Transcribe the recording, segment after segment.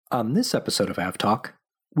On this episode of AvTalk,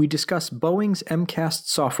 we discuss Boeing's MCAS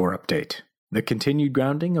software update, the continued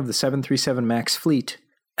grounding of the 737 MAX fleet,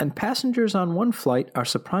 and passengers on one flight are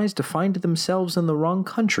surprised to find themselves in the wrong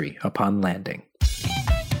country upon landing.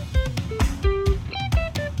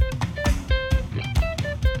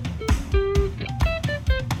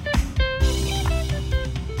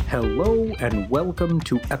 Hello and welcome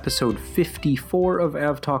to episode 54 of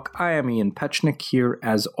AvTalk. I am Ian Petchnick here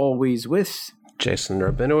as always with Jason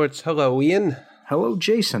Rabinowitz. Hello, Ian. Hello,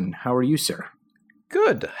 Jason. How are you, sir?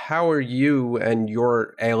 Good. How are you and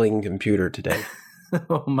your ailing computer today?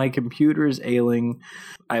 My computer is ailing.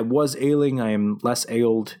 I was ailing. I am less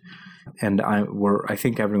ailed, and I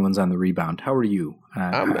think everyone's on the rebound. How are you?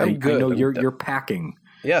 I'm good. I know you're packing.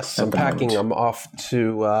 Yes, I'm packing. moment. I'm off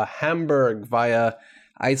to Hamburg via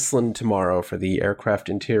Iceland tomorrow for the Aircraft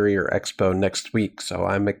Interior Expo next week. So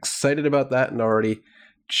I'm excited about that and already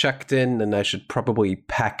checked in, and I should probably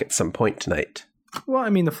pack at some point tonight. Well, I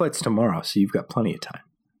mean, the flight's tomorrow, so you've got plenty of time.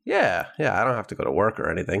 Yeah, I don't have to go to work or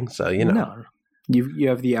anything, so you know. No, you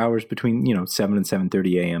have the hours between 7 and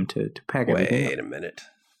 7:30 a.m. to pack everything. Wait a minute.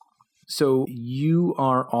 So you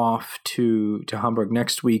are off to Hamburg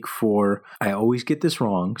next week for, I always get this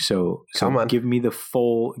wrong, so Come on. give me the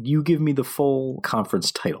full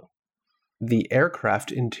conference title. The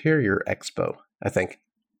Aircraft Interior Expo, I think.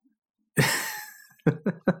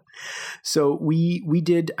 So we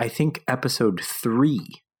did, I think, episode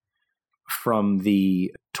 3 from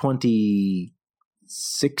the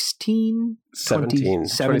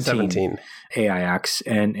 2017 AIX,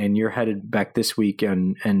 and you're headed back this week,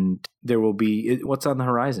 and there will be, what's on the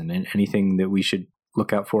horizon, and anything that we should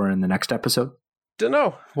look out for in the next episode? Don't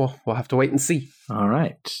know. We'll have to wait and see. All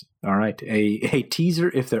right. A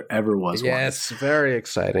teaser if there ever was one. Yes, very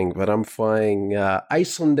exciting. But I'm flying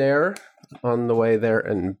Icelandair on the way there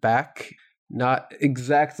and back. Not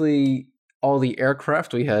exactly all the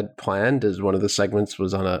aircraft we had planned, as one of the segments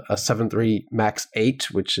was on a 73 MAX 8,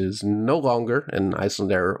 which is no longer in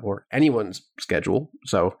Icelandair or anyone's schedule.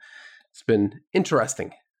 So it's been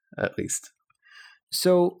interesting, at least.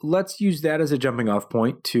 So let's use that as a jumping off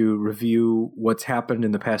point to review what's happened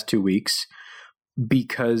in the past 2 weeks,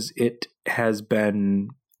 because it has been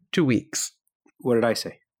 2 weeks. What did I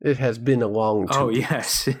say? It has been a long 2 weeks.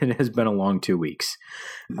 Yes, it has been a long 2 weeks.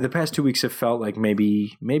 The past 2 weeks have felt like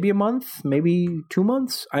maybe a month, maybe 2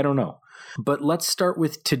 months. I don't know. But let's start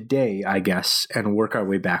with today, I guess, and work our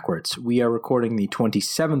way backwards. We are recording the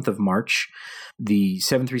 27th of March. The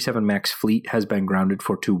 737 MAX fleet has been grounded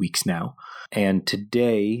for 2 weeks now. And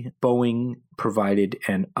today, Boeing provided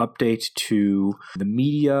an update to the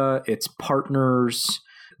media, its partners,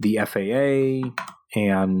 the FAA,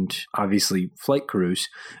 and obviously flight crews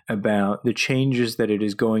about the changes that it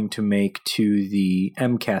is going to make to the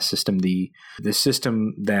MCAS system, the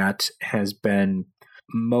system that has been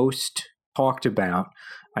most talked about.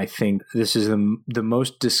 I think this is the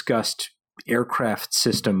most discussed aircraft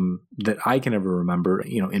system that I can ever remember,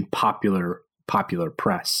 in popular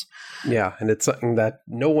press. Yeah, and it's something that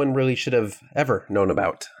no one really should have ever known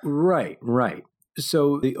about. Right.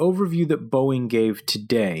 So the overview that Boeing gave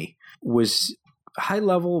today was high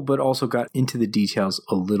level, but also got into the details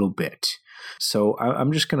a little bit. So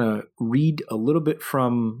I'm just going to read a little bit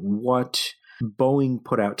from what Boeing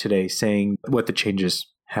put out today, saying what the changes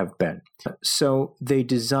have been. So they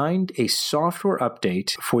designed a software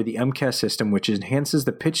update for the MCAS system, which enhances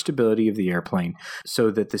the pitch stability of the airplane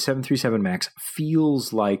so that the 737 MAX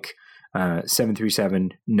feels like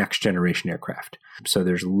 737 next generation aircraft. So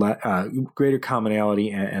there's greater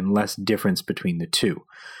commonality and less difference between the two.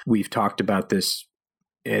 We've talked about this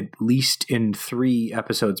at least in 3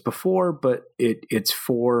 episodes before, but it's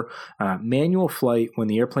for manual flight when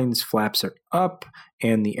the airplane's flaps are up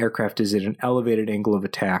and the aircraft is at an elevated angle of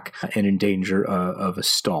attack and in danger of a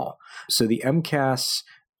stall. So the MCAS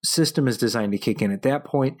system is designed to kick in at that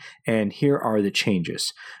point, and here are the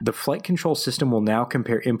changes. The flight control system will now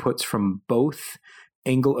compare inputs from both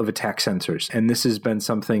angle of attack sensors, and this has been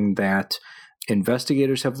something that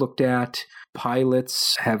investigators have looked at,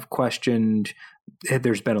 pilots have questioned.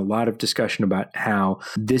 There's been a lot of discussion about how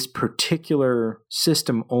this particular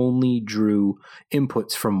system only drew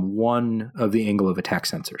inputs from one of the angle of attack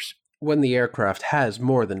sensors. When the aircraft has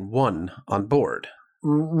more than one on board.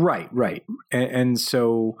 Right. And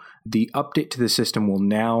so the update to the system will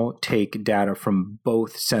now take data from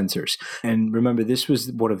both sensors. And remember, this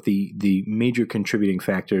was one of the major contributing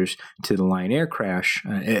factors to the Lion Air crash,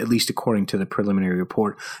 at least according to the preliminary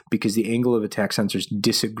report, because the angle of attack sensors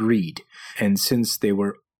disagreed. And since they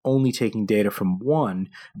were only taking data from one,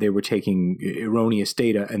 they were taking erroneous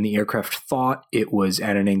data, and the aircraft thought it was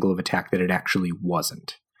at an angle of attack that it actually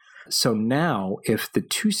wasn't. So now, if the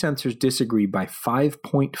two sensors disagree by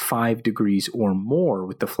 5.5 degrees or more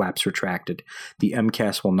with the flaps retracted, the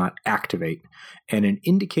MCAS will not activate, and an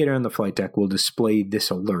indicator on the flight deck will display this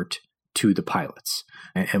alert to the pilots.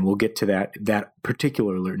 And we'll get to that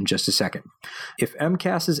particular alert in just a second. If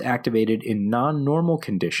MCAS is activated in non-normal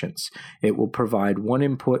conditions, it will provide one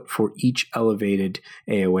input for each elevated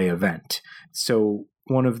AOA event. So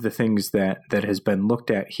one of the things that has been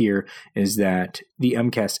looked at here is that the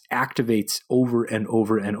MCAS activates over and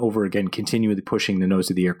over and over again, continually pushing the nose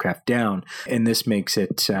of the aircraft down. And this makes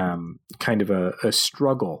it kind of a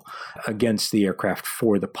struggle against the aircraft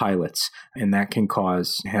for the pilots. And that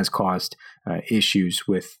has caused issues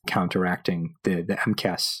with counteracting the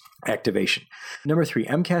MCAS activation. Number 3,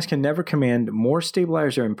 MCAS can never command more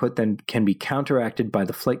stabilizer input than can be counteracted by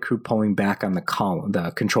the flight crew pulling back on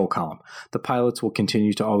the control column. The pilots will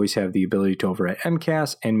continue to always have the ability to override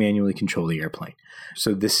MCAS and manually control the airplane.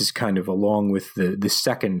 So this is kind of along with the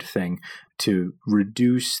second thing to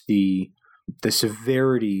reduce the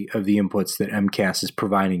severity of the inputs that MCAS is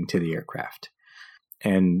providing to the aircraft.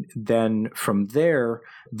 And then from there,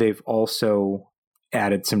 they've also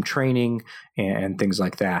added some training and things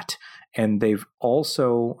like that. And they've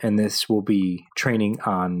also, and this will be training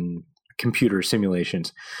on computer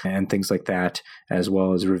simulations and things like that, as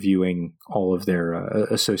well as reviewing all of their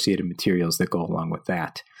associated materials that go along with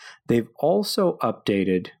that. They've also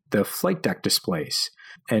updated the flight deck displays.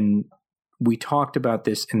 And we talked about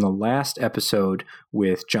this in the last episode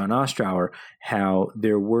with John Ostrower, how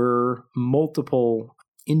there were multiple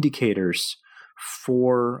indicators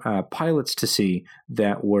for pilots to see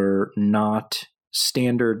that were not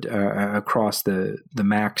standard across the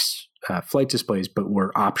MAX flight displays, but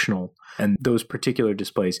were optional. And those particular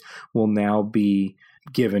displays will now be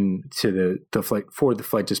given to the flight for the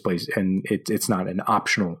flight displays, and it's not an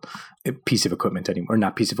optional piece of equipment anymore, or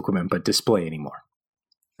not piece of equipment, but display anymore.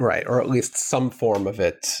 Right, or at least some form of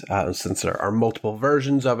it, since there are multiple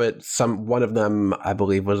versions of it. One of them, I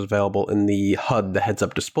believe, was available in the HUD, the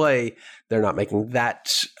heads-up display. They're not making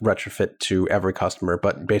that retrofit to every customer,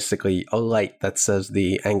 but basically a light that says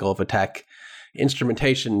the angle of attack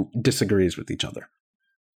instrumentation disagrees with each other.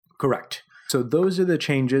 Correct. So those are the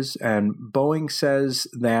changes, and Boeing says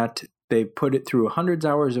that they put it through hundreds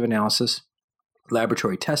of hours of analysis,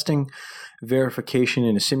 laboratory testing, verification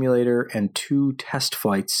in a simulator, and 2 test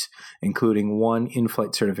flights, including 1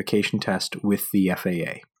 in-flight certification test with the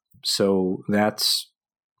FAA. So that's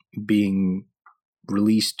being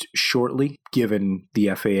released shortly, given the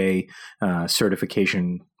FAA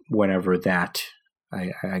certification whenever that,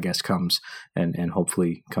 I guess, comes, and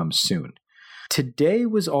hopefully comes soon. Today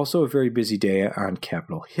was also a very busy day on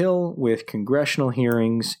Capitol Hill with congressional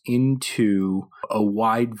hearings into a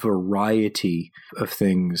wide variety of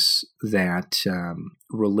things that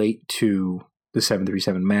relate to the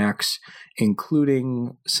 737 MAX,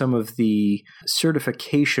 including some of the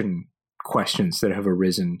certification questions that have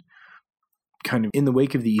arisen kind of in the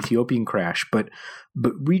wake of the Ethiopian crash. But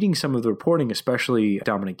reading some of the reporting, especially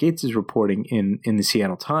Dominic Gates' reporting in the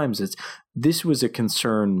Seattle Times, this was a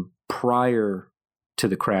concern prior to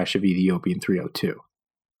the crash of Ethiopian 302.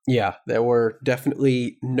 Yeah, there were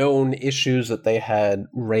definitely known issues that they had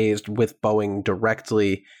raised with Boeing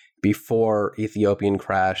directly before Ethiopian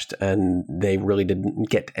crashed, and they really didn't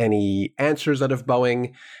get any answers out of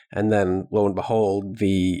Boeing. And then, lo and behold,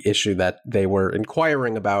 the issue that they were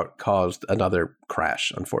inquiring about caused another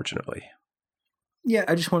crash, unfortunately. Yeah,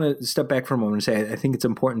 I just want to step back for a moment and say I think it's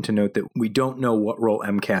important to note that we don't know what role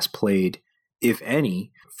MCAS played, if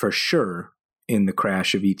any, for sure, in the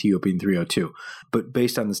crash of Ethiopian 302. But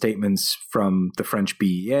based on the statements from the French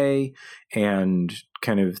BEA and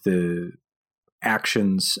kind of the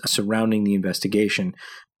actions surrounding the investigation,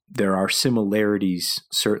 there are similarities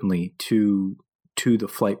certainly to the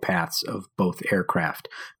flight paths of both aircraft,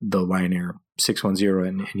 the Lion Air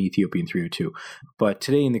 610 and Ethiopian 302. But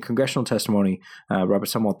today in the congressional testimony, Robert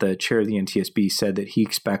Sumwalt, the chair of the NTSB, said that he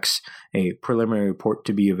expects a preliminary report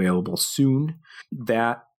to be available soon.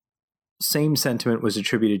 That same sentiment was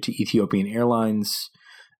attributed to Ethiopian Airlines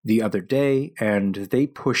the other day, and they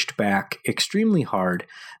pushed back extremely hard.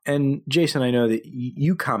 And Jason, I know that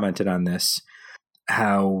you commented on this,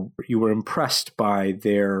 how you were impressed by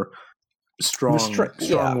their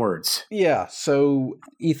strong words. Yeah, so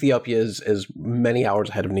Ethiopia is many hours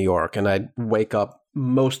ahead of New York, and I'd wake up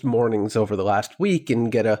most mornings over the last week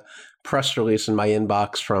and get a press release in my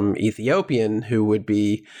inbox from Ethiopian, who would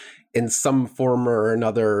be in some form or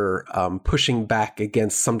another pushing back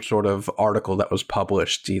against some sort of article that was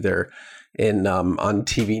published either in on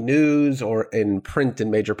TV news or in print in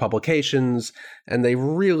major publications, and they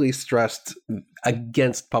really stressed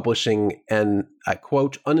against publishing and I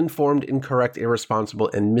quote uninformed, incorrect, irresponsible,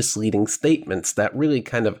 and misleading statements that really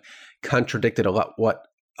kind of contradicted a lot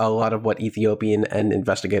of what Ethiopian and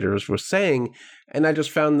investigators were saying, and I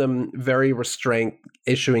just found them very restrained,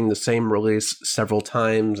 issuing the same release several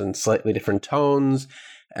times in slightly different tones,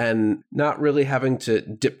 and not really having to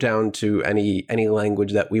dip down to any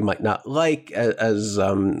language that we might not like, as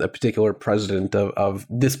a particular president of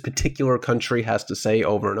this particular country has to say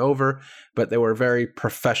over and over. But they were very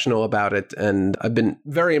professional about it, and I've been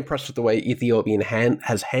very impressed with the way Ethiopian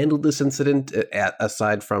has handled this incident,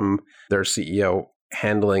 aside from their CEO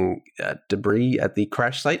handling debris at the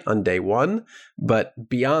crash site on day one. But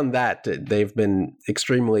beyond that, they've been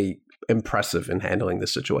extremely impressive in handling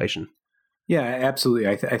this situation. Yeah, absolutely.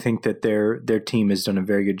 I think that their team has done a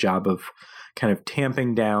very good job of kind of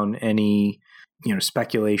tamping down any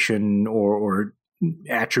speculation or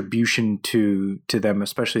attribution to them,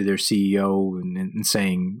 especially their CEO, and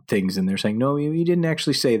saying things, and they're saying, no, you didn't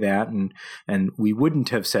actually say that, and we wouldn't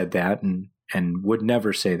have said that, and would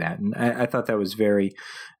never say that. And I thought that was very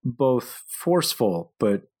both forceful,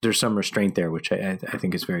 but there's some restraint there, which I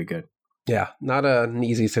think is very good. Yeah, not an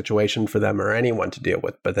easy situation for them or anyone to deal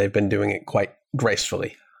with, but they've been doing it quite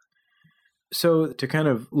gracefully. So to kind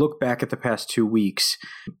of look back at the past 2 weeks,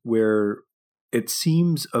 where it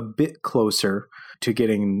seems a bit closer to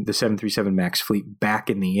getting the 737 MAX fleet back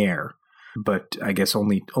in the air, but I guess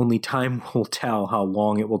only time will tell how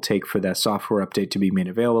long it will take for that software update to be made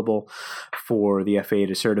available, for the FAA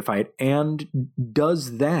to certify it. And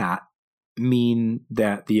does that mean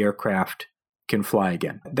that the aircraft can fly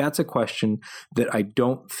again? That's a question that I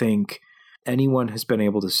don't think anyone has been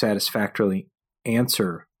able to satisfactorily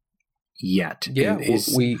answer yet. Yeah,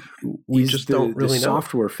 we just don't really know. The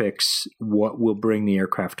software fix what will bring the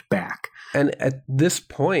aircraft back. And at this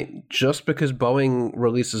point, just because Boeing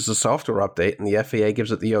releases a software update and the FAA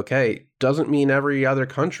gives it the okay, doesn't mean every other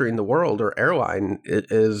country in the world or airline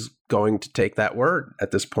is going to take that word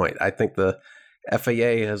at this point. I think the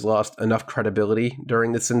FAA has lost enough credibility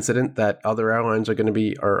during this incident that other airlines are going to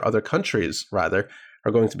be, or other countries rather,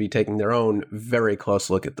 are going to be taking their own very close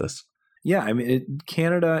look at this. Yeah, I mean,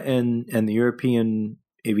 Canada and the European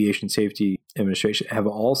Aviation Safety Administration have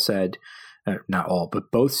all said, not all, but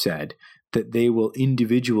both said, that they will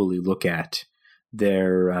individually look at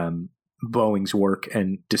their Boeing's work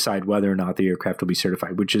and decide whether or not the aircraft will be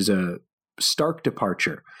certified, which is a stark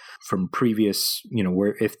departure from previous,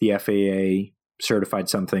 where if the FAA certified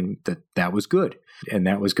something that was good, and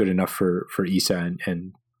that was good enough for EASA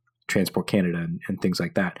and Transport Canada and things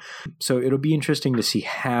like that. So it'll be interesting to see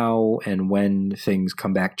how and when things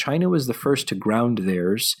come back. China was the first to ground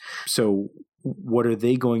theirs. So what are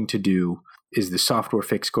they going to do? Is the software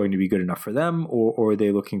fix going to be good enough for them, or are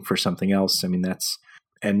they looking for something else? I mean,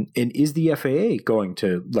 and is the FAA going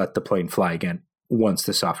to let the plane fly again once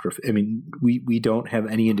the software? I mean, we don't have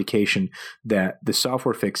any indication that the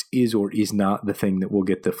software fix is or is not the thing that will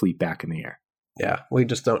get the fleet back in the air. Yeah, we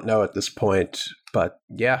just don't know at this point. But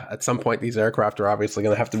yeah, at some point, these aircraft are obviously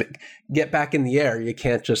going to have to get back in the air. You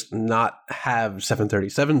can't just not have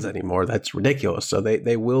 737s anymore. That's ridiculous. So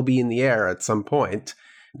they will be in the air at some point.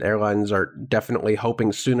 Airlines are definitely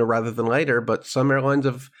hoping sooner rather than later, but some airlines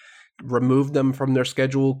have removed them from their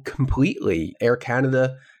schedule completely. Air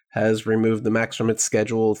Canada has removed the MAX from its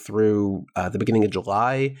schedule through the beginning of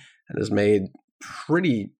July and has made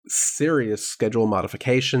pretty serious schedule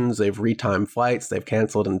modifications. They've retimed flights. They've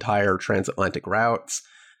canceled entire transatlantic routes.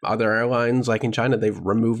 Other airlines, like in China, they've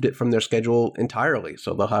removed it from their schedule entirely.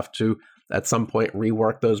 So they'll have to, at some point,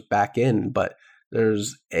 rework those back in. But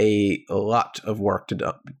there's a lot of work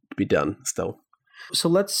to be done still. So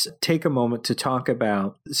let's take a moment to talk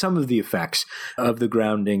about some of the effects of the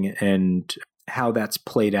grounding and how that's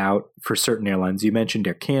played out for certain airlines. You mentioned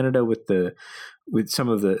Air Canada with some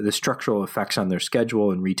of the structural effects on their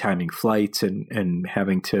schedule and retiming flights and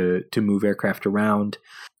having to move aircraft around.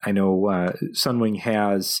 I know Sunwing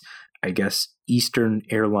has, I guess, Eastern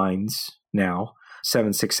Airlines now,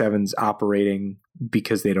 767s operating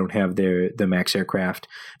because they don't have the MAX aircraft.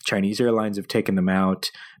 Chinese airlines have taken them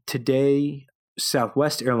out. Today,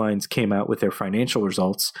 Southwest Airlines came out with their financial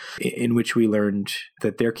results, in which we learned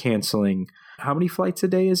that they're canceling, how many flights a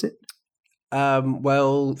day is it?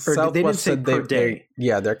 Well, Southwest said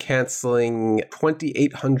they're canceling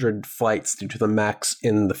 2,800 flights due to the MAX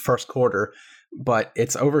in the first quarter, but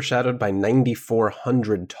it's overshadowed by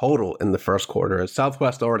 9,400 total in the first quarter, as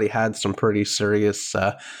Southwest already had some pretty serious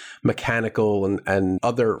mechanical and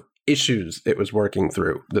other issues it was working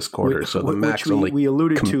through this quarter. So the max we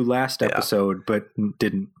alluded to last episode, but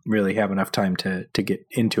didn't really have enough time to get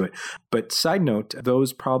into it. But side note,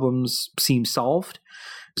 those problems seem solved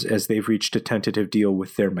as they've reached a tentative deal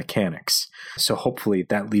with their mechanics. So hopefully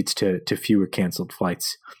that leads to fewer canceled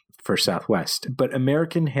flights for Southwest. But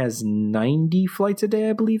American has 90 flights a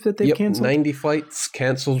day, I believe, that they've canceled. 90 flights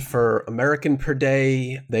canceled for American per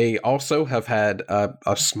day. They also have had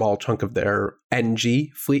a small chunk of their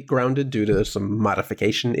NG fleet grounded due to some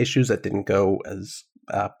modification issues that didn't go as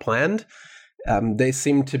planned. They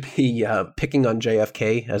seem to be picking on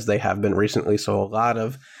JFK, as they have been recently, so a lot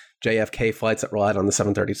of JFK flights that relied on the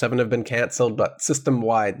 737 have been canceled, but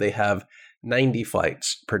system-wide they have 90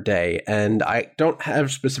 flights per day. And I don't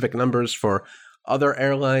have specific numbers for other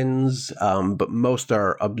airlines, but most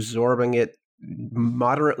are absorbing it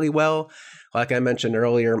moderately well. Like I mentioned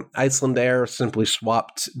earlier, Icelandair simply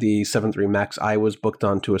swapped the 73 MAX I was booked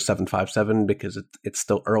on to a 757 because it's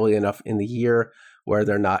still early enough in the year where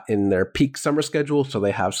they're not in their peak summer schedule, so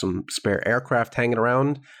they have some spare aircraft hanging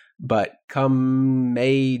around. But come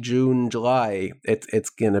May, June, July, it's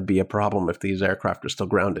going to be a problem if these aircraft are still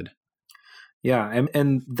grounded. Yeah,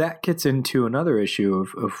 and that gets into another issue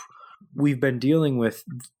of we've been dealing with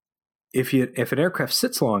if an aircraft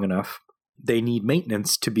sits long enough, they need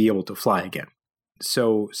maintenance to be able to fly again.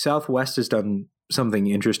 So Southwest has done something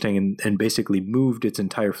interesting and basically moved its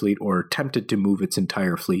entire fleet, or attempted to move its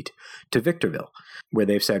entire fleet, to Victorville, where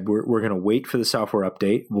they've said we're going to wait for the software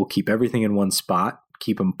update. We'll keep everything in one spot,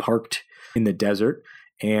 keep them parked in the desert,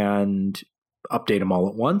 and update them all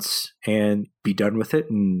at once and be done with it,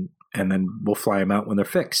 and then we'll fly them out when they're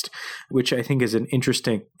fixed, which I think is an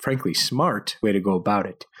interesting, frankly, smart way to go about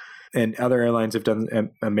it. And other airlines have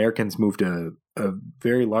done. Americans moved a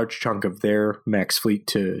very large chunk of their MAX fleet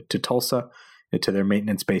to Tulsa, to their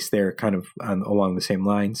maintenance base there, kind of along the same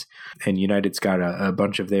lines. And United's got a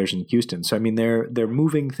bunch of theirs in Houston. So, I mean, they're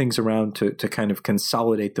moving things around to kind of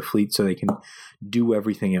consolidate the fleet so they can do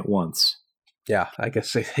everything at once. Yeah, I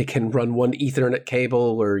guess they can run one Ethernet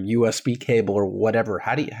cable or USB cable or whatever.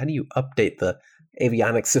 How do you update the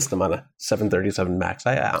avionics system on a 737 MAX?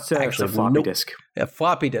 It's a floppy disk. A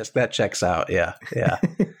floppy disk, that checks out. Yeah.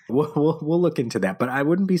 We'll look into that, but I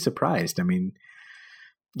wouldn't be surprised. I mean,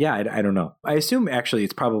 yeah, I don't know. I assume actually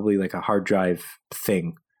it's probably like a hard drive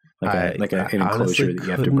thing, an enclosure that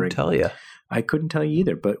you have to bring. Tell you. I couldn't tell you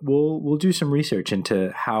either, but we'll do some research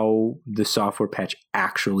into how the software patch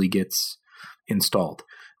actually gets installed,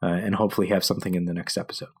 and hopefully have something in the next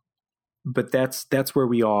episode. But that's where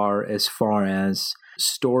we are as far as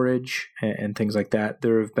storage and things like that.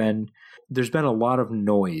 There's been a lot of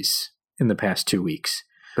noise in the past 2 weeks,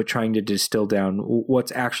 but trying to distill down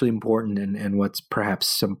what's actually important and what's perhaps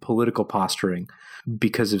some political posturing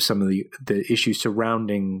because of some of the issues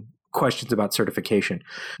surrounding questions about certification.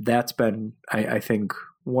 That's been, I think,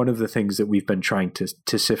 one of the things that we've been trying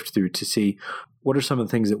to sift through to see what are some of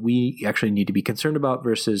the things that we actually need to be concerned about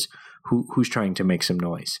versus who's trying to make some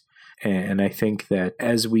noise. And I think that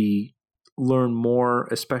as we learn more,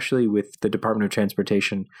 especially with the Department of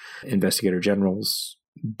Transportation Investigator Generals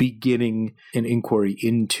beginning an inquiry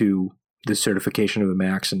into the certification of the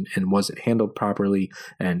MAX and was it handled properly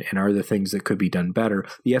and are there things that could be done better,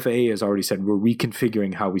 the FAA has already said we're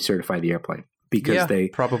reconfiguring how we certify the airplane. Because they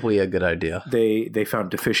probably a good idea. They found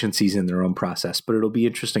deficiencies in their own process, but it'll be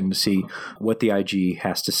interesting to see what the IG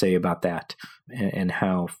has to say about that and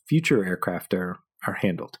how future aircraft are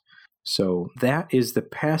handled. So that is the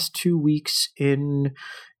past 2 weeks in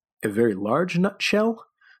a very large nutshell.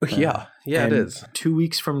 Yeah, it is. 2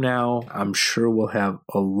 weeks from now, I'm sure we'll have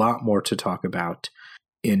a lot more to talk about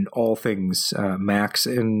in all things MAX,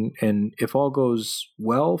 and if all goes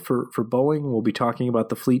well for Boeing, we'll be talking about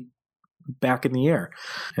the fleet back in the air.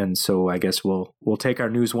 And so I guess we'll take our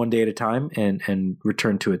news one day at a time and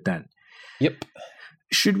return to it then. Yep.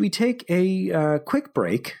 Should we take a quick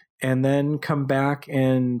break and then come back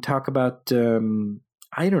and talk about, flying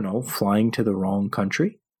to the wrong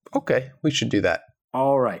country? Okay, we should do that.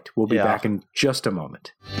 All right. We'll be back in just a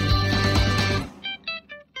moment.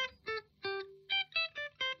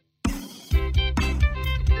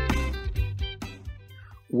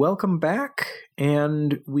 Welcome back,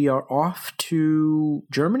 and we are off to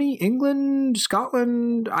Germany, England,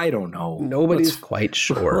 Scotland. I don't know. Nobody's quite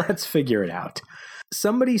sure. Let's figure it out.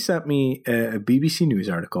 Somebody sent me a BBC News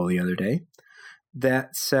article the other day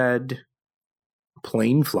that said,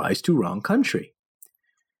 plane flies to wrong country.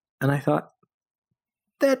 And I thought,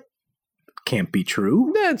 that can't be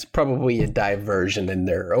true. That's probably a diversion in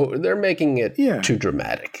there. Oh, they're making it too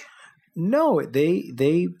dramatic. No,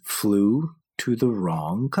 they flew to the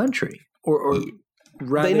wrong country. Or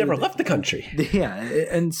rather, they never left the country. Yeah,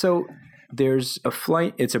 and so there's a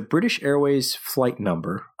flight. It's a British Airways flight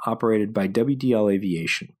number operated by WDL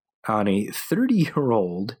Aviation on a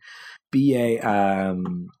 30-year-old BA,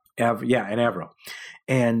 an Avro.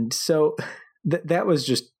 And so that was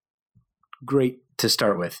just great to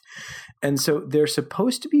start with. And so they're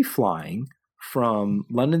supposed to be flying from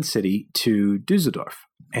London City to Dusseldorf.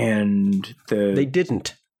 And they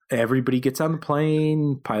didn't. Everybody gets on the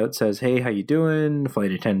plane. Pilot says, "Hey, how you doing?"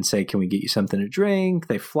 Flight attendants say, "Can we get you something to drink?"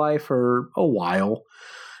 They fly for a while,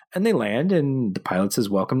 and they land, and the pilot says,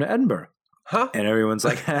 "Welcome to Edinburgh." Huh? And everyone's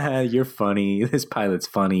like, "You're funny. This pilot's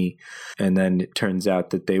funny." And then it turns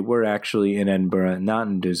out that they were actually in Edinburgh, not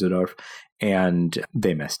in Dusseldorf, and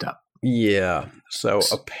they messed up. Yeah. So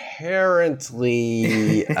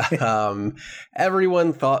apparently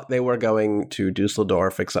everyone thought they were going to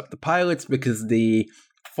Dusseldorf except the pilots, because the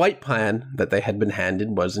flight plan that they had been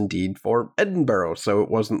handed was indeed for Edinburgh. So it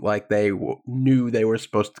wasn't like they knew they were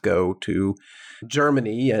supposed to go to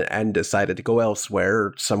Germany and decided to go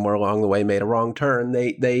elsewhere. Somewhere along the way made a wrong turn.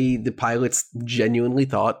 The pilots genuinely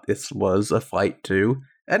thought this was a flight to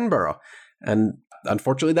Edinburgh. And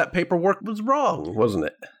unfortunately that paperwork was wrong, wasn't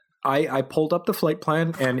it? I pulled up the flight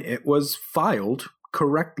plan, and it was filed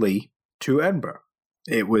correctly to Edinburgh.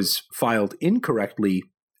 It was filed incorrectly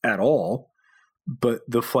at all, but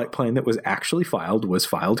the flight plan that was actually filed was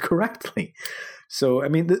filed correctly. So, I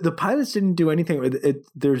mean, the pilots didn't do anything.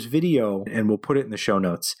 There's video, and we'll put it in the show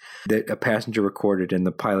notes, that a passenger recorded, and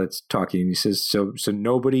the pilot's talking. He says, "So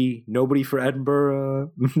nobody for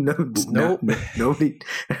Edinburgh? Nope. Nobody."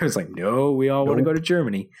 I was like, "No, we all want to go to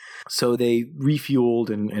Germany." So they refueled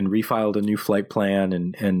and refiled a new flight plan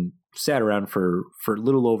and sat around for a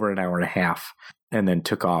little over an hour and a half, and then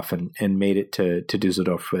took off and made it to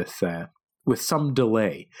Dusseldorf with some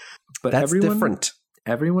delay. But that's different.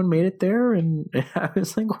 Everyone made it there, and I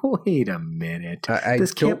was like, "Wait a minute!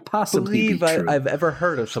 This can't possibly be true." I've ever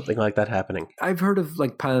heard of something like that happening. I've heard of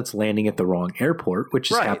like pilots landing at the wrong airport, which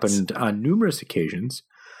has happened on numerous occasions.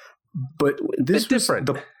 But this was different.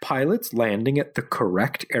 The pilots landing at the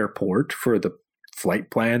correct airport for the flight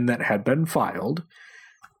plan that had been filed.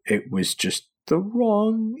 It was just the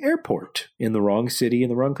wrong airport in the wrong city in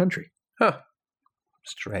the wrong country. Huh.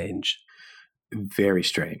 Strange. Very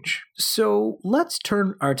strange. So let's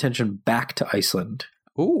turn our attention back to Iceland.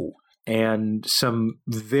 Ooh. And some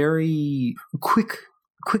very quick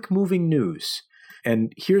moving news.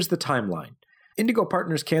 And here's the timeline. Indigo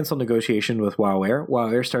Partners cancel negotiation with WOW Air. WOW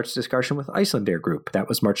Air starts discussion with Icelandair Group. That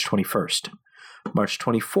was March 21st. March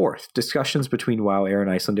 24th, discussions between WOW Air and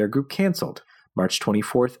Icelandair Group canceled. March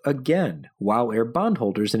 24th, again, WOW Air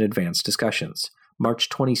bondholders in advanced discussions. March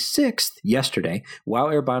 26th, yesterday, WOW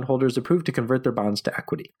Air bondholders approved to convert their bonds to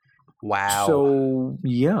equity. Wow. So,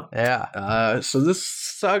 yeah. Yeah. So this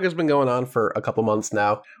saga's been going on for a couple months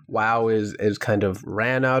now. WOW is kind of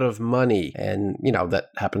ran out of money. And, that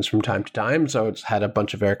happens from time to time. So it's had a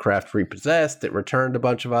bunch of aircraft repossessed. It returned a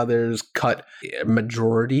bunch of others, cut a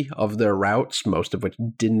majority of their routes, most of which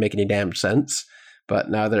didn't make any damn sense.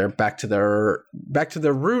 But now they're back to their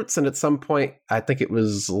roots. And at some point, I think it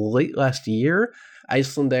was late last year,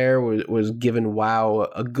 Icelandair was given WOW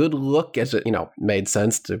a good look, as it made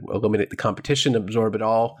sense to eliminate the competition, absorb it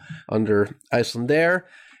all under Icelandair.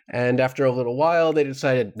 And after a little while, they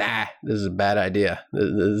decided, nah, this is a bad idea.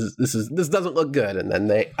 This doesn't look good. And then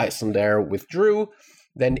Icelandair withdrew.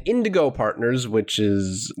 Then Indigo Partners, which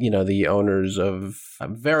is the owners of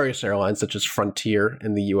various airlines such as Frontier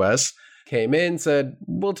in the U.S., came in, said,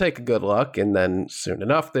 we'll take a good look. And then soon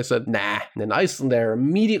enough, they said, nah. And then Icelandair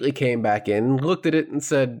immediately came back in, looked at it and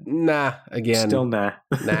said, nah, again. Still nah.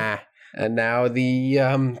 Nah. And now the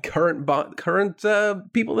current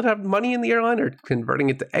people that have money in the airline are converting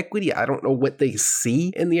it to equity. I don't know what they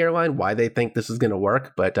see in the airline, why they think this is going to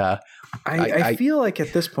work, but I feel like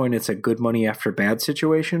at this point it's a good money after bad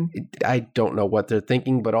situation. I don't know what they're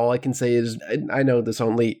thinking, but all I can say is I know this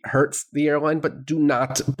only hurts the airline, but do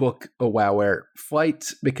not book a WOW Air flight,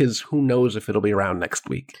 because who knows if it'll be around next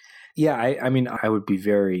week. Yeah, I mean, I would be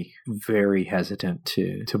very, very hesitant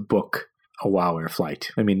to book a WOW Air flight.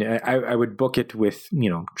 I mean, I would book it with,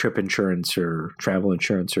 trip insurance or travel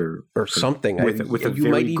insurance or something. With a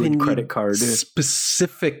very good credit card.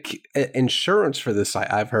 Specific insurance for this.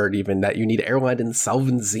 I've heard even that you need airline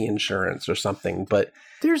insolvency insurance or something. But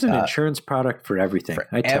there's an insurance product for everything.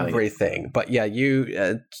 I tell everything. You. But yeah,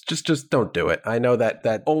 you just don't do it. I know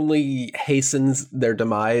that only hastens their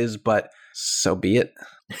demise, but so be it.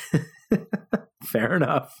 Fair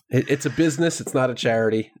enough. It's a business. It's not a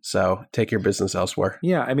charity. So take your business elsewhere.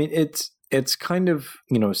 Yeah, I mean, it's kind of,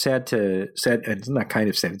 sad. It's not kind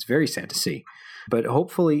of sad. It's very sad to see. But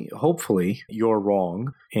hopefully you're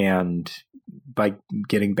wrong. And by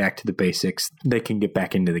getting back to the basics, they can get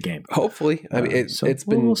back into the game. Hopefully. I mean, it's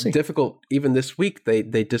been we'll difficult. Even this week, they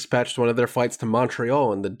dispatched one of their flights to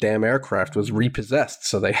Montreal and the damn aircraft was repossessed.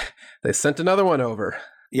 So they sent another one over.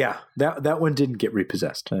 Yeah, that one didn't get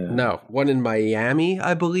repossessed. No, one in Miami,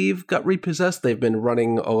 I believe, got repossessed. They've been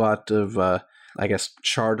running a lot of,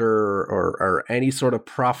 charter or any sort of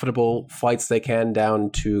profitable flights they can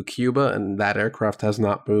down to Cuba, and that aircraft has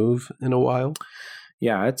not moved in a while.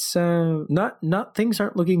 Yeah, it's not things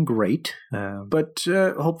aren't looking great, but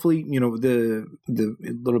hopefully, the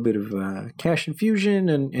little bit of cash infusion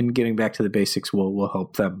and getting back to the basics will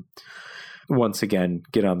help them once again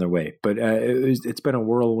get on their way. But it's been a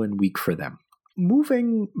whirlwind week for them.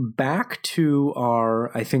 Moving back to our,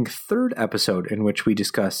 I think, third episode in which we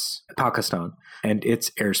discuss Pakistan and its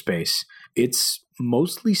airspace. It's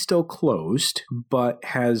mostly still closed, but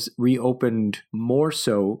has reopened more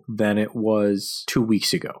so than it was 2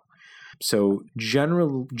 weeks ago. So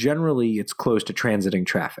generally, it's closed to transiting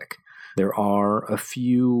traffic. There are a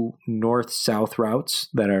few north-south routes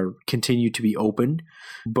that continue to be open,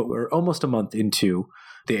 but we're almost a month into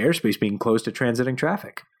the airspace being closed to transiting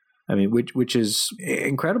traffic. I mean, which is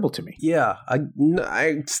incredible to me. Yeah,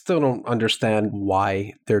 I still don't understand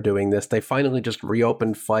why they're doing this. They finally just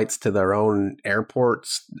reopened flights to their own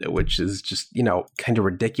airports, which is just, kind of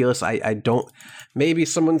ridiculous. I don't, maybe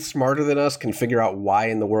someone smarter than us can figure out why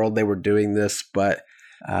in the world they were doing this, but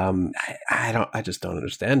I just don't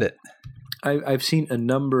understand it. I've seen a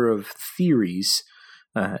number of theories,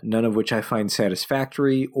 none of which I find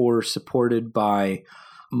satisfactory or supported by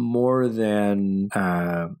more than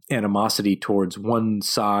animosity towards one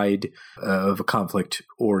side of a conflict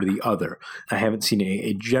or the other. I haven't seen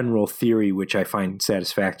a general theory which I find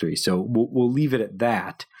satisfactory, so we'll leave it at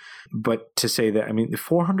that. But to say that,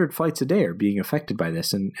 400 flights a day are being affected by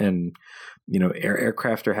this, and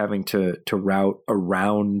aircraft are having to route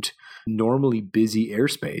around normally busy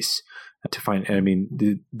airspace to find.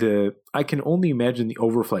 I can only imagine the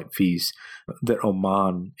overflight fees that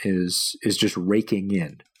Oman is just raking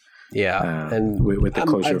in. Yeah, and with the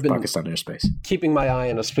closure of Pakistan airspace. Keeping my eye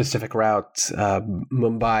on a specific route,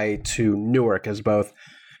 Mumbai to Newark, as both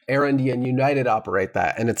Air India and United operate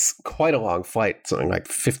that, and it's quite a long flight, something like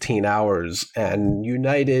 15 hours. And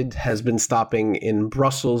United has been stopping in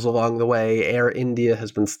Brussels along the way. Air India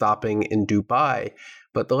has been stopping in Dubai.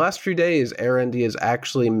 But the last few days, Air India has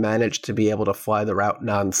actually managed to be able to fly the route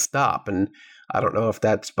nonstop. And I don't know if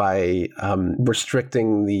that's by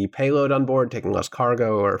restricting the payload on board, taking less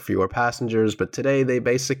cargo or fewer passengers. But today they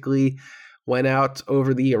basically went out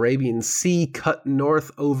over the Arabian Sea, cut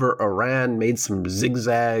north over Iran, made some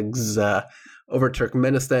zigzags over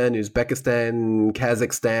Turkmenistan, Uzbekistan,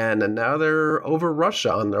 Kazakhstan, and now they're over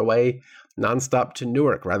Russia on their way nonstop to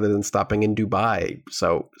Newark rather than stopping in Dubai.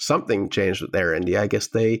 So something changed with Air India. I guess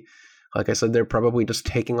they, like I said, they're probably just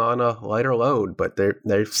taking on a lighter load, but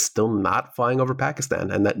they're still not flying over Pakistan,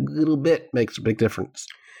 and that little bit makes a big difference.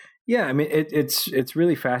 Yeah, it's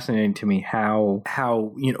really fascinating to me how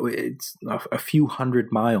it's a few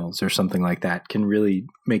hundred miles or something like that can really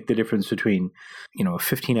make the difference between a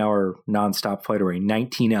 15-hour nonstop flight or a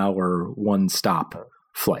 19-hour one-stop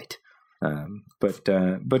flight. But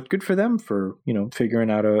good for them for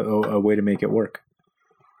figuring out a way to make it work.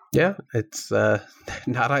 Yeah, it's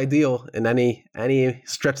not ideal in any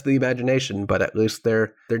stretch of the imagination, but at least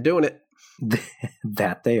they're doing it.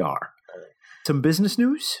 That they are. Some business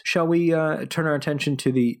news. Shall we turn our attention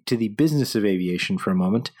to the business of aviation for a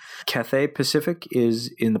moment? Cathay Pacific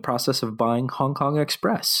is in the process of buying Hong Kong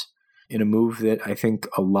Express in a move that I think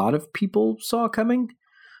a lot of people saw coming.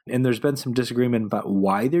 And there's been some disagreement about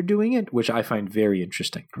why they're doing it, which I find very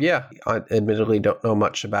interesting. Yeah, I admittedly don't know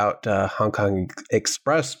much about Hong Kong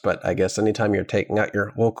Express, but I guess anytime you're taking out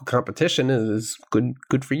your local competition is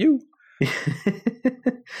good for you.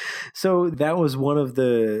 So that was one of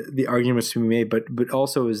the arguments to be made, but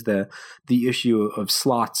also is the issue of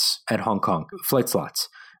slots at Hong Kong, flight slots.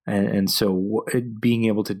 And so being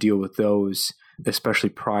able to deal with those, especially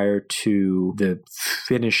prior to the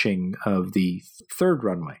finishing of the third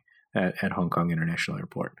runway at Hong Kong International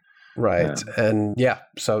Airport. Right. And yeah,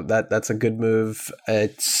 so that's a good move.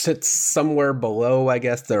 It sits somewhere below, I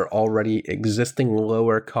guess, their already existing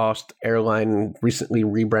lower cost airline, recently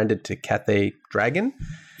rebranded to Cathay Dragon.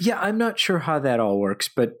 Yeah, I'm not sure how that all works,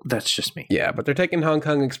 but that's just me. Yeah, but they're taking Hong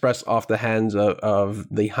Kong Express off the hands of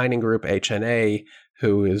the Hainan Group HNA,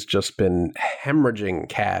 who has just been hemorrhaging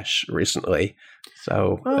cash recently.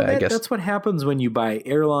 So I guess that's what happens when you buy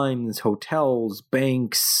airlines, hotels,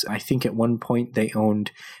 banks. I think at one point they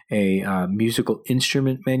owned a musical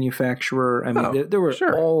instrument manufacturer. I mean, there were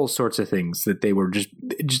all sorts of things that they were just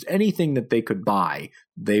anything that they could buy,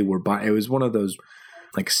 they were buying. It was one of those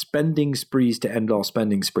like spending sprees to end all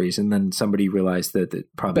spending sprees, and then somebody realized that it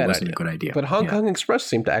probably wasn't a good idea. But Hong Kong Express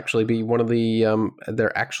seemed to actually be one of the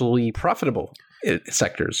they're actually profitable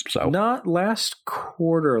sectors. So not last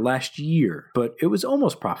year, but it was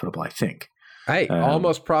almost profitable, I think. Hey,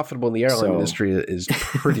 almost profitable in the airline industry is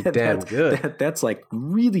pretty damn good. That's like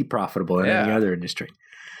really profitable in any other industry.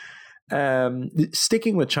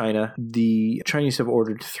 Sticking with China, the Chinese have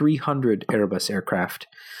ordered 300 Airbus aircraft.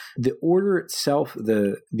 The order itself,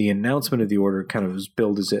 the announcement of the order kind of was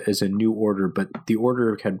billed as a new order, but the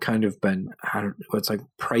order had kind of been, it's like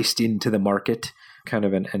priced into the market, kind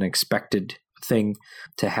of an expected thing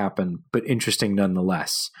to happen, but interesting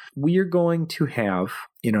nonetheless. We are going to have,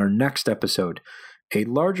 in our next episode, a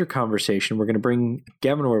larger conversation. We're going to bring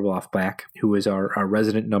Gavin Orbeloff back, who is our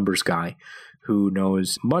resident numbers guy, who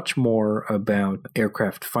knows much more about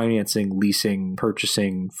aircraft financing, leasing,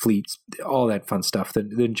 purchasing, fleets, all that fun stuff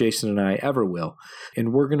than Jason and I ever will.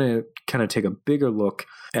 And we're going to kind of take a bigger look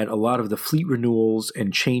at a lot of the fleet renewals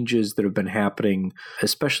and changes that have been happening,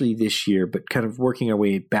 especially this year, but kind of working our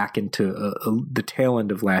way back into the tail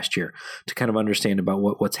end of last year to kind of understand about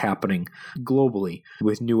what's happening globally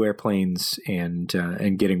with new airplanes and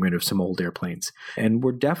getting rid of some old airplanes. And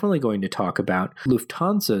we're definitely going to talk about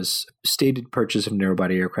Lufthansa's stated purchase of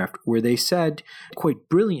narrow-body aircraft, where they said, quite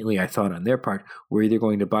brilliantly, I thought on their part, we're either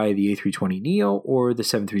going to buy the A320neo or the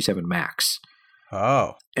 737 MAX.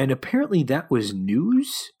 Oh. And apparently that was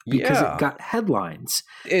news because it got headlines.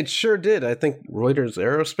 It sure did. I think Reuters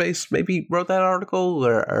Aerospace maybe wrote that article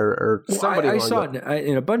or somebody. I saw it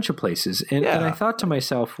in a bunch of places. And I thought to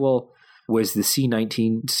myself, well, was the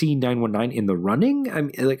C919 in the running? I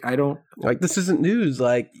mean, I don't this isn't news.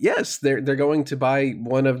 Yes, they're going to buy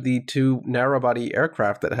one of the two narrow body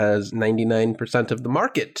aircraft that has 99% of the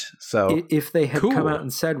market. So if they had come out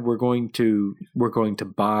and said we're going to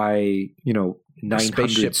buy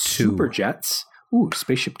 900 super jets,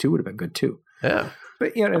 Spaceship Two would have been good too. Yeah.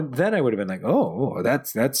 But then I would have been like, oh,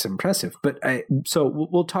 that's impressive. But so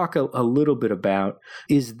we'll talk a little bit about,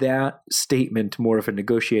 is that statement more of a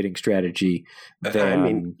negotiating strategy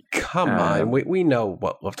than, come on. We know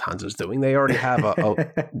what Lufthansa's doing. They already have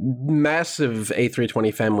a massive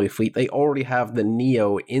A320 family fleet. They already have the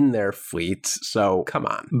Neo in their fleet. So come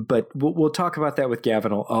on. But we'll talk about that with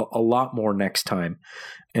Gavin a lot more next time.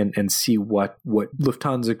 And see what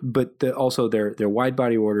Lufthansa, but also their wide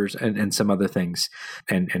body orders and some other things,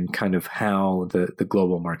 and kind of how the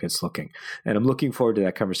global market's looking. And I'm looking forward to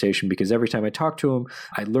that conversation because every time I talk to him,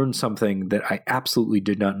 I learn something that I absolutely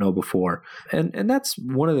did not know before. And that's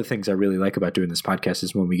one of the things I really like about doing this podcast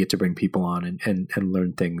is when we get to bring people on and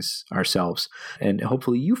learn things ourselves. And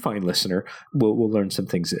hopefully you, fine listener, will learn some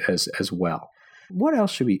things as well. What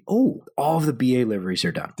else should we? Oh, all of the BA liveries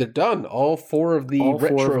are done. They're done. All four of the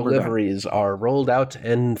retro liveries are rolled out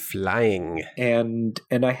and flying. And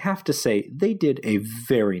I have to say, they did a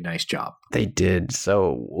very nice job. They did.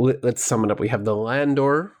 So let's sum it up. We have the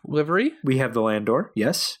Landor livery. We have the Landor,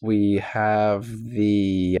 yes. We have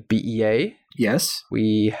the BEA. Yes.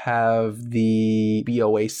 We have the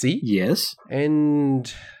BOAC. Yes.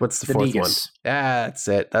 And what's the fourth Negus one? That's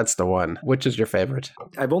it. That's the one. Which is your favorite?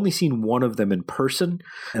 I've only seen one of them in person,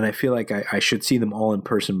 and I feel like I should see them all in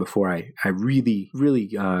person before I really,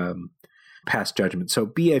 really pass judgment. So,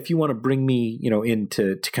 Bia, if you want to bring me, in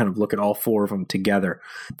to kind of look at all four of them together,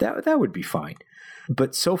 that would be fine.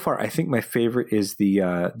 But so far, I think my favorite is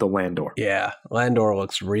the Landor. Yeah, Landor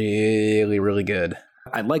looks really, really good.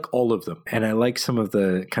 I like all of them, and I like some of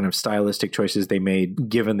the kind of stylistic choices they made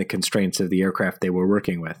given the constraints of the aircraft they were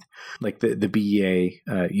working with. Like the BEA,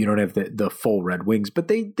 you don't have the full red wings, but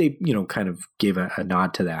they kind of gave a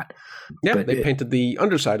nod to that. Yeah, but they painted the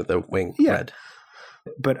underside of the wing red.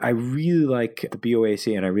 But I really like the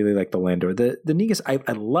BOAC and I really like the Landor. The Negus I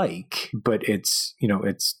like, but it's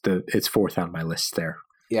fourth on my list there.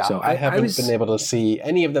 Yeah, so I haven't been able to see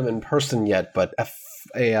any of them in person yet, but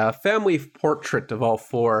a family portrait of all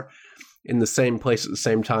four in the same place at the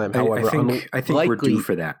same time. However, I think we're due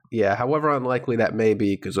for that. Yeah, however unlikely that may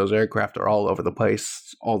be, because those aircraft are all over the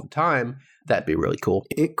place all the time, that'd be really cool.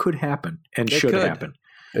 It could happen and should happen.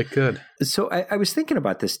 It could. So I was thinking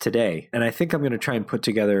about this today, and I think I'm going to try and put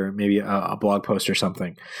together maybe a blog post or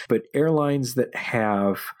something. But airlines that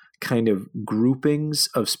have kind of groupings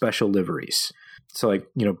of special liveries. So like,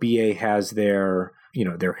 BA has their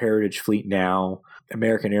heritage fleet now.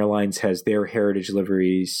 American Airlines has their heritage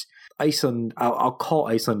liveries. Iceland, I'll call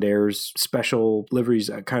Icelandair's special liveries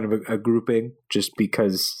kind of a grouping just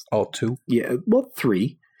because. All two? Yeah, well,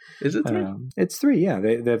 three. Is it three? It's three, yeah.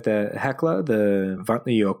 They have the Hekla, the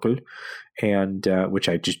Vatnajökull, and which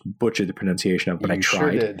I just butchered the pronunciation of, but I tried.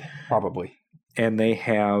 Sure did, probably. And they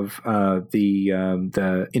have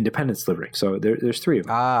the Independence livery. So there's three of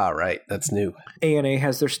them. Ah, right. That's new. ANA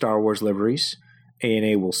has their Star Wars liveries.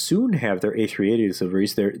 ANA will soon have their A380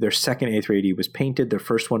 liveries. Their second A380 was painted. Their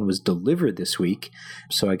first one was delivered this week.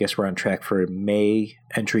 So I guess we're on track for a May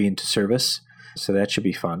entry into service. So that should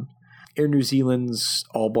be fun. Air New Zealand's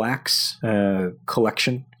All Blacks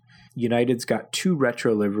collection. United's got 2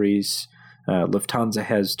 retro liveries. Lufthansa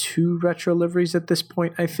has 2 retro liveries at this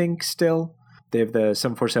point, I think, still. They have the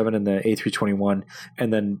 747 and the A321,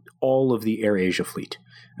 and then all of the AirAsia fleet.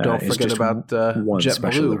 Don't forget about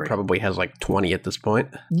JetBlue. Probably has like 20 at this point.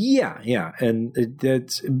 Yeah, and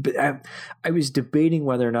I was debating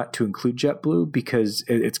whether or not to include JetBlue because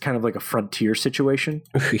it's kind of like a frontier situation.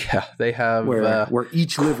 Yeah, they have where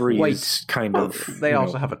each livery is kind of. They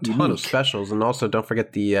also have a ton unique. Of specials, and also don't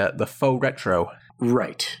forget the faux retro.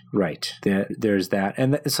 Right. There's that,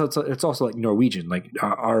 and so it's also like Norwegian. Like,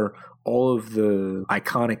 are all of the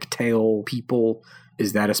iconic tail people?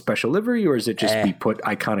 Is that a special livery, or is it just we put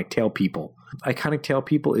iconic tail people? Iconic tail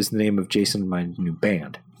people is the name of Jason and my new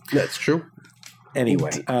band. That's true. Anyway,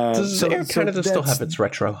 does Air Canada still have its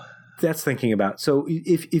retro? That's thinking about. So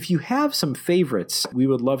if you have some favorites, we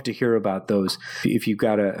would love to hear about those. If you've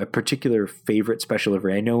got a particular favorite special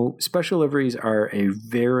livery, I know special liveries are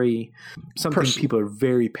something people are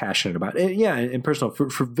very passionate about. And personal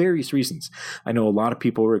for various reasons. I know a lot of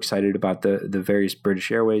people were excited about the various British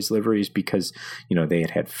Airways liveries because they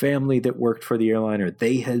had family that worked for the airline, or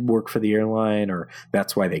they had worked for the airline, or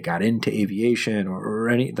that's why they got into aviation, or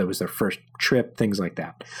that was their first trip, things like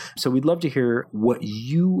that. So we'd love to hear what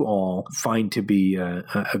you all find to be a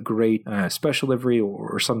great special livery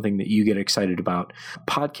or something that you get excited about.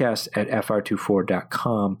 Podcast at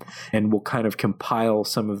fr24.com, and we'll kind of compile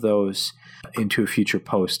some of those into a future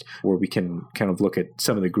post where we can kind of look at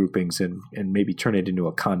some of the groupings and maybe turn it into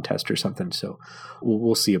a contest or something. So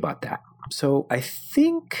we'll see about that. So I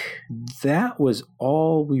think that was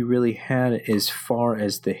all we really had as far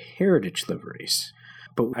as the heritage liveries.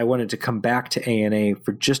 But I wanted to come back to ANA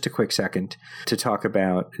for just a quick second to talk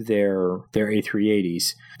about their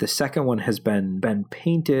A380s. The second one has been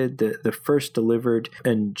painted, the first delivered,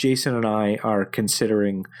 and Jason and I are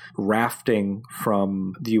considering rafting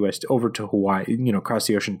from the U.S. over to Hawaii, across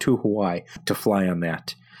the ocean to Hawaii to fly on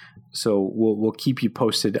that. So we'll keep you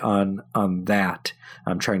posted on that.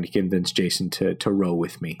 I'm trying to convince Jason to row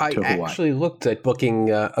with me to Hawaii. I actually looked at booking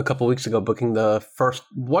a couple weeks ago, booking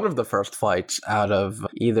one of the first flights out of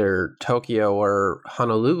either Tokyo or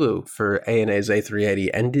Honolulu for ANA's A380,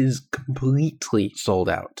 and is completely sold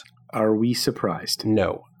out. Are we surprised?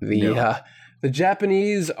 No. The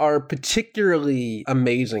Japanese are particularly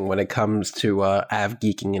amazing when it comes to av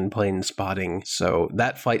geeking and plane spotting, so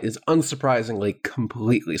that flight is unsurprisingly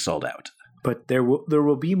completely sold out. But there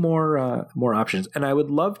will be more options, and I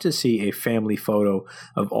would love to see a family photo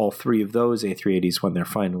of all 3 of those A380s when they're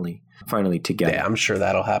finally together. Yeah, I'm sure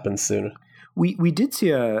that'll happen soon. We did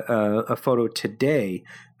see a photo today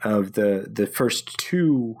of the first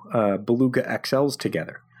 2 Beluga XLs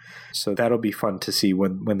together. So that'll be fun to see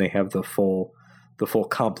when they have the full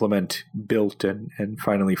complement built and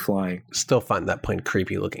finally flying. Still find that plane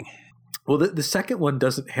creepy looking. Well, the second one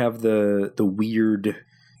doesn't have the weird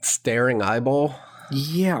staring eyeball.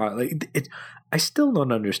 Yeah, I still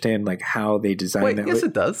don't understand how they designed that. Yes,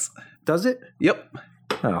 it does. Does it? Yep.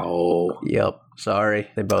 Oh. Yep. Sorry,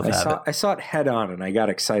 they both have it. I saw it head on, and I got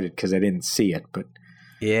excited because I didn't see it, but.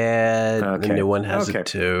 Yeah, okay. The new one has it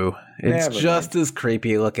too. It's just as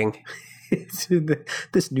creepy looking.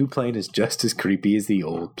 This new plane is just as creepy as the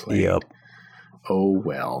old plane. Yep. Oh,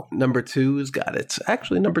 well. Number 2's got it.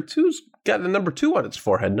 Actually, number 2's got a number 2 on its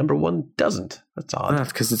forehead. Number 1 doesn't. That's odd.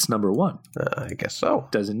 That's because it's number 1. I guess so.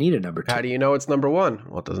 Doesn't need a number 2. How do you know it's number 1?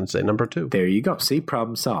 Well, it doesn't say number 2. There you go. See,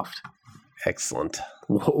 problem solved. Excellent.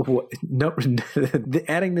 No,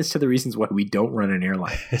 adding this to the reasons why we don't run an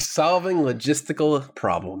airline. Solving logistical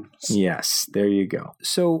problems. Yes, there you go.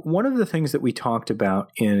 So one of the things that we talked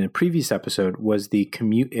about in a previous episode was the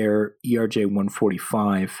Commute Air ERJ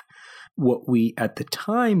 145, what we at the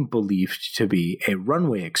time believed to be a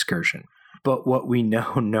runway excursion. But what we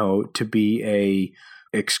now know to be a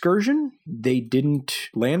excursion, they didn't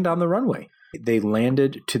land on the runway. They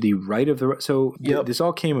landed to the right of the... So this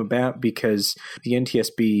all came about because the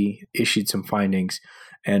NTSB issued some findings,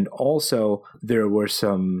 and also there were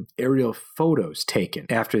some aerial photos taken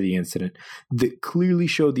after the incident that clearly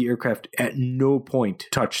showed the aircraft at no point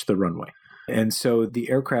touched the runway. And so the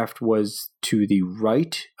aircraft was to the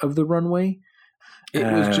right of the runway. It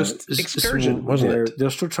was just excursion, wasn't it? They're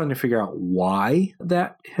still trying to figure out why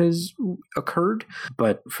that has occurred.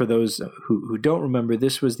 But for those who don't remember,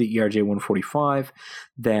 this was the ERJ-145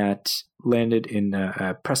 that landed in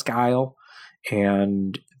Presque Isle,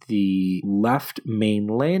 and the left main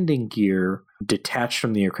landing gear detached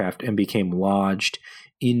from the aircraft and became lodged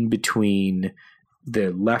in between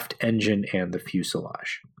the left engine and the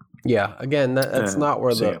fuselage. Yeah, again, that's not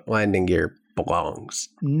where the landing gear belongs.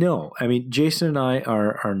 No, I mean, Jason and I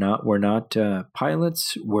we're not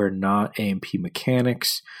pilots, we're not A&P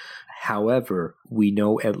mechanics. However, we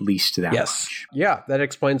know at least that much. Yeah, that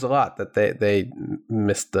explains a lot, that they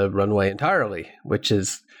missed the runway entirely, which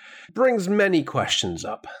brings many questions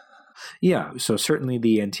up. Yeah, so certainly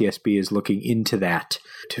the NTSB is looking into that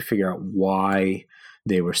to figure out why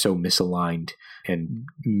they were so misaligned and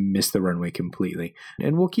missed the runway completely.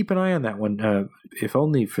 And we'll keep an eye on that one, if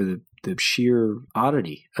only for the sheer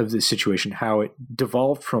oddity of this situation, how it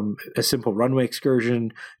devolved from a simple runway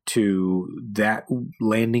excursion to that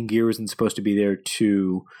landing gear isn't supposed to be there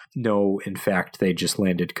to no, in fact, they just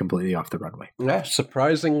landed completely off the runway. Yeah,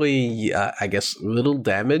 surprisingly, I guess, little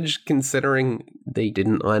damage considering they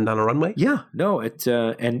didn't land on a runway. Yeah, no, it's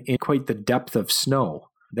and in quite the depth of snow.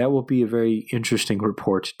 That will be a very interesting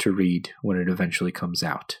report to read when it eventually comes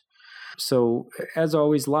out. So, as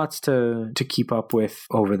always, lots to keep up with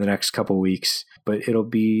over the next couple weeks, but it'll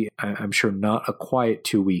be, I'm sure, not a quiet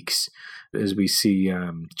 2 weeks as we see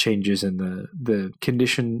changes in the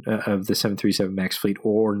condition of the 737 MAX fleet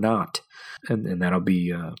or not, and that'll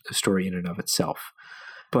be a story in and of itself.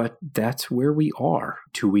 But that's where we are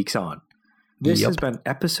 2 weeks on. This has been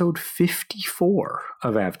episode 54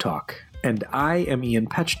 of AvTalk. And I am Ian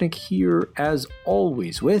Petchnick here, as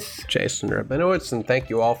always, with Jason Rabinowitz, and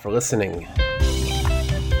thank you all for listening.